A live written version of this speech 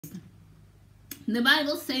The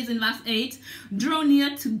Bible says in verse 8, draw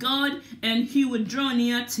near to God and he will draw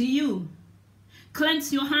near to you.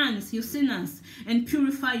 Cleanse your hands, you sinners, and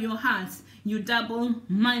purify your hearts, you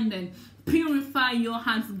double-minded. Purify your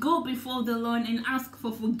hearts. Go before the Lord and ask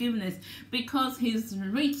for forgiveness, because he is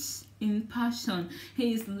rich in passion.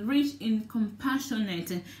 He is rich in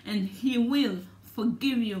compassionate, and he will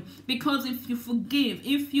forgive you. Because if you forgive,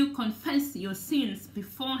 if you confess your sins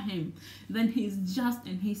before him, then he is just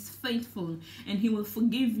and he is faithful, and he will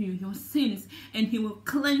forgive you your sins, and he will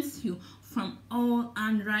cleanse you from all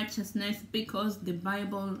unrighteousness, because the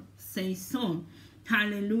Bible says so.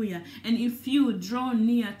 Hallelujah. And if you draw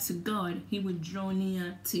near to God, he will draw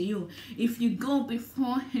near to you. If you go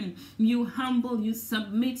before him, you humble, you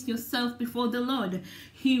submit yourself before the Lord,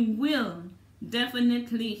 he will,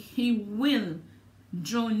 definitely he will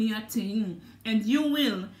draw near to you, and you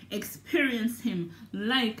will experience him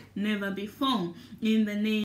like never before, in the name